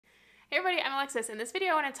Hey everybody, I'm Alexis. In this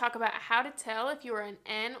video I want to talk about how to tell if you are an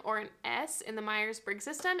N or an S in the Myers Briggs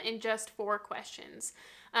system in just 4 questions.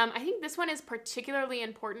 I think this one is particularly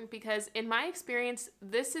important because in my experience,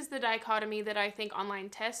 this is the dichotomy that I think online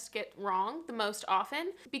tests get wrong the most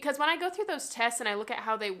often. Because when I go through those tests and I look at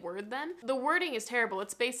how they word them, the wording is terrible.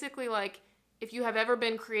 It's basically like, if you have ever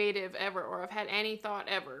been creative ever or have had any thought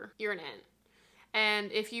ever, you're an N.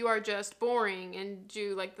 And if you are just boring and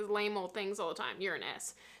do like the lame old things all the time, you're an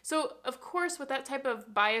S. So of course, with that type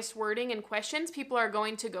of biased wording and questions, people are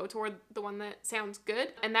going to go toward the one that sounds good,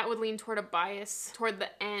 and that would lean toward a bias toward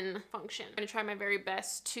the N function. I'm gonna try my very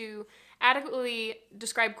best to adequately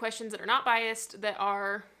describe questions that are not biased, that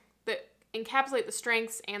encapsulate the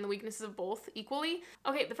strengths and the weaknesses of both equally.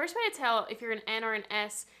 Okay, the first way to tell if you're an N or an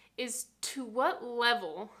S is to what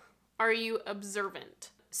level are you observant?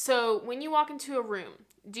 So when you walk into a room,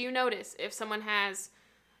 do you notice if someone has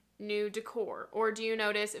new decor? Or do you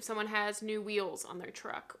notice if someone has new wheels on their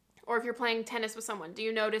truck? Or if you're playing tennis with someone, do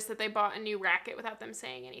you notice that they bought a new racket without them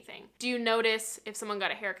saying anything? Do you notice if someone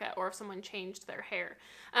got a haircut or if someone changed their hair?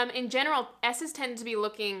 In general, S's tend to be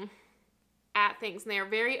looking at things, and they are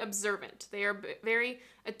very observant. They are very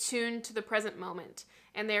attuned to the present moment,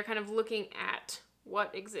 and they are kind of looking at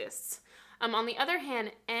what exists. On the other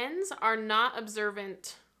hand, N's are not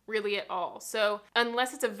observant really at all. So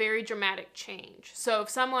unless it's a very dramatic change. So if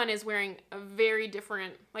someone is wearing a very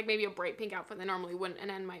different, like maybe a bright pink outfit they normally wouldn't, an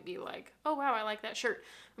N might be like, oh wow, I like that shirt.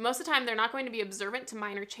 But most of the time they're not going to be observant to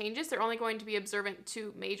minor changes. They're only going to be observant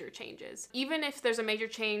to major changes. Even if there's a major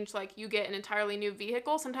change, like you get an entirely new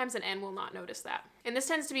vehicle, sometimes an N will not notice that. And this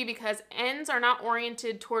tends to be because N's are not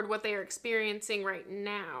oriented toward what they are experiencing right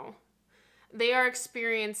now. They are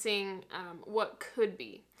experiencing what could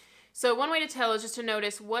be. So one way to tell is just to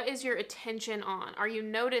notice, what is your attention on? Are you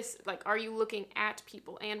looking at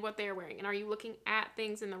people and what they're wearing? And are you looking at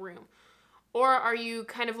things in the room? Or are you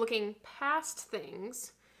kind of looking past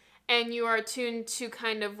things and you are attuned to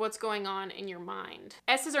kind of what's going on in your mind?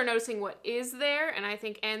 S's are noticing what is there, and I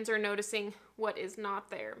think N's are noticing what is not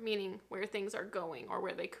there, meaning where things are going or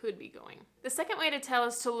where they could be going. The second way to tell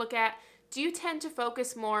is to look at, do you tend to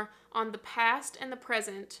focus more on the past and the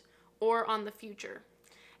present or on the future?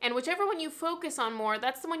 And whichever one you focus on more,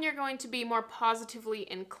 that's the one you're going to be more positively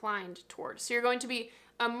inclined towards. So you're going to be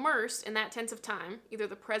immersed in that tense of time, either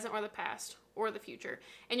the present or the past or the future,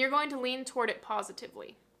 and you're going to lean toward it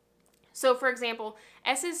positively. So for example,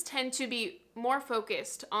 S's tend to be more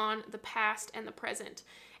focused on the past and the present,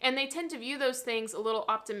 and they tend to view those things a little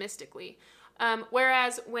optimistically.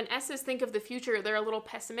 Whereas when S's think of the future, they're a little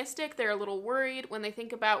pessimistic, they're a little worried. When they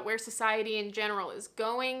think about where society in general is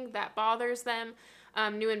going, that bothers them.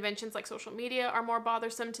 New inventions like social media are more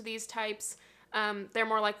bothersome to these types. They're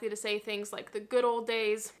more likely to say things like the good old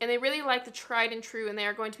days, and they really like the tried and true, and they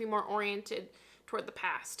are going to be more oriented toward the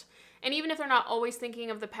past. And even if they're not always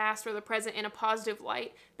thinking of the past or the present in a positive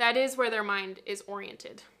light, that is where their mind is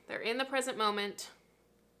oriented. They're in the present moment,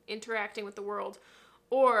 interacting with the world,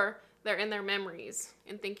 or they're in their memories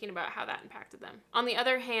and thinking about how that impacted them. On the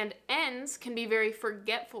other hand, N's can be very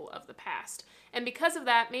forgetful of the past. And because of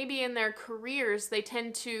that, maybe in their careers, they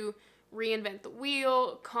tend to reinvent the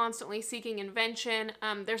wheel, constantly seeking invention.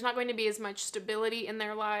 There's not going to be as much stability in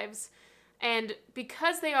their lives. And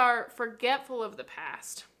because they are forgetful of the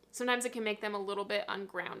past, sometimes it can make them a little bit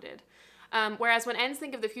ungrounded. Whereas when N's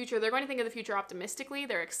think of the future, they're going to think of the future optimistically.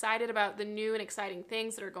 They're excited about the new and exciting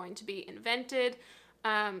things that are going to be invented.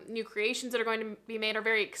 New creations that are going to be made are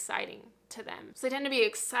very exciting to them. So they tend to be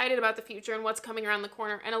excited about the future and what's coming around the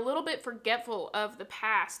corner, and a little bit forgetful of the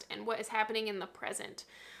past and what is happening in the present.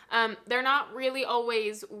 They're not really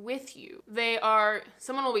always with you.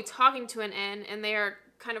 Someone will be talking to an N and they are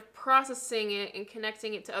kind of processing it and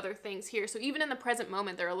connecting it to other things here. So even in the present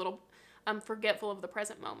moment, they're a little forgetful of the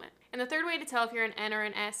present moment. And the third way to tell if you're an N or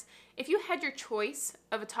an S, if you had your choice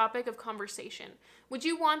of a topic of conversation, would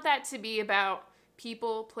you want that to be about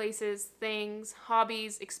people, places, things,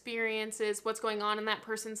 hobbies, experiences, what's going on in that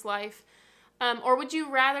person's life? Or would you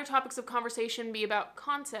rather topics of conversation be about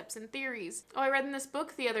concepts and theories? Oh, I read in this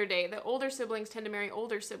book the other day that older siblings tend to marry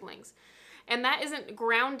older siblings. And that isn't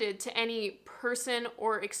grounded to any person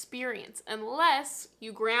or experience unless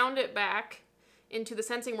you ground it back into the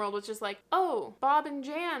sensing world, which is like, oh, Bob and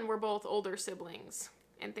Jan were both older siblings,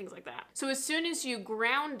 and things like that. So as soon as you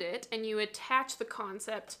ground it and you attach the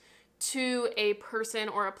concept to a person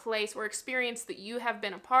or a place or experience that you have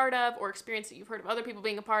been a part of or experience that you've heard of other people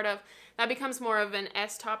being a part of, that becomes more of an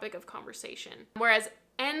S topic of conversation. Whereas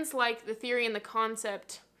N's like the theory and the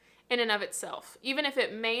concept in and of itself. Even if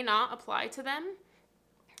it may not apply to them,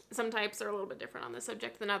 Some types are a little bit different on this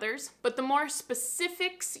subject than others. But the more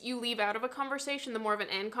specifics you leave out of a conversation, the more of an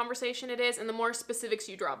N conversation it is, and the more specifics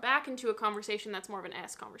you draw back into a conversation, that's more of an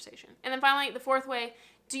S conversation. And then finally, the fourth way,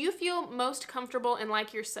 do you feel most comfortable and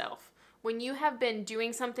like yourself when you have been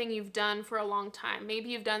doing something you've done for a long time? Maybe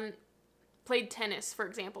you've played tennis, for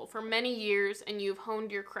example, for many years and you've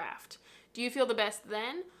honed your craft. Do you feel the best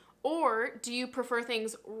then? Or do you prefer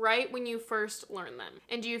things right when you first learn them?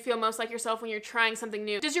 And do you feel most like yourself when you're trying something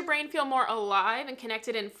new? Does your brain feel more alive and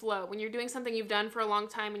connected in flow when you're doing something you've done for a long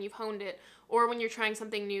time and you've honed it, or when you're trying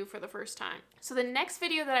something new for the first time? So the next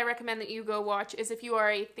video that I recommend that you go watch is if you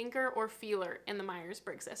are a thinker or feeler in the Myers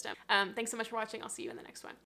Briggs system. Thanks so much for watching. I'll see you in the next one.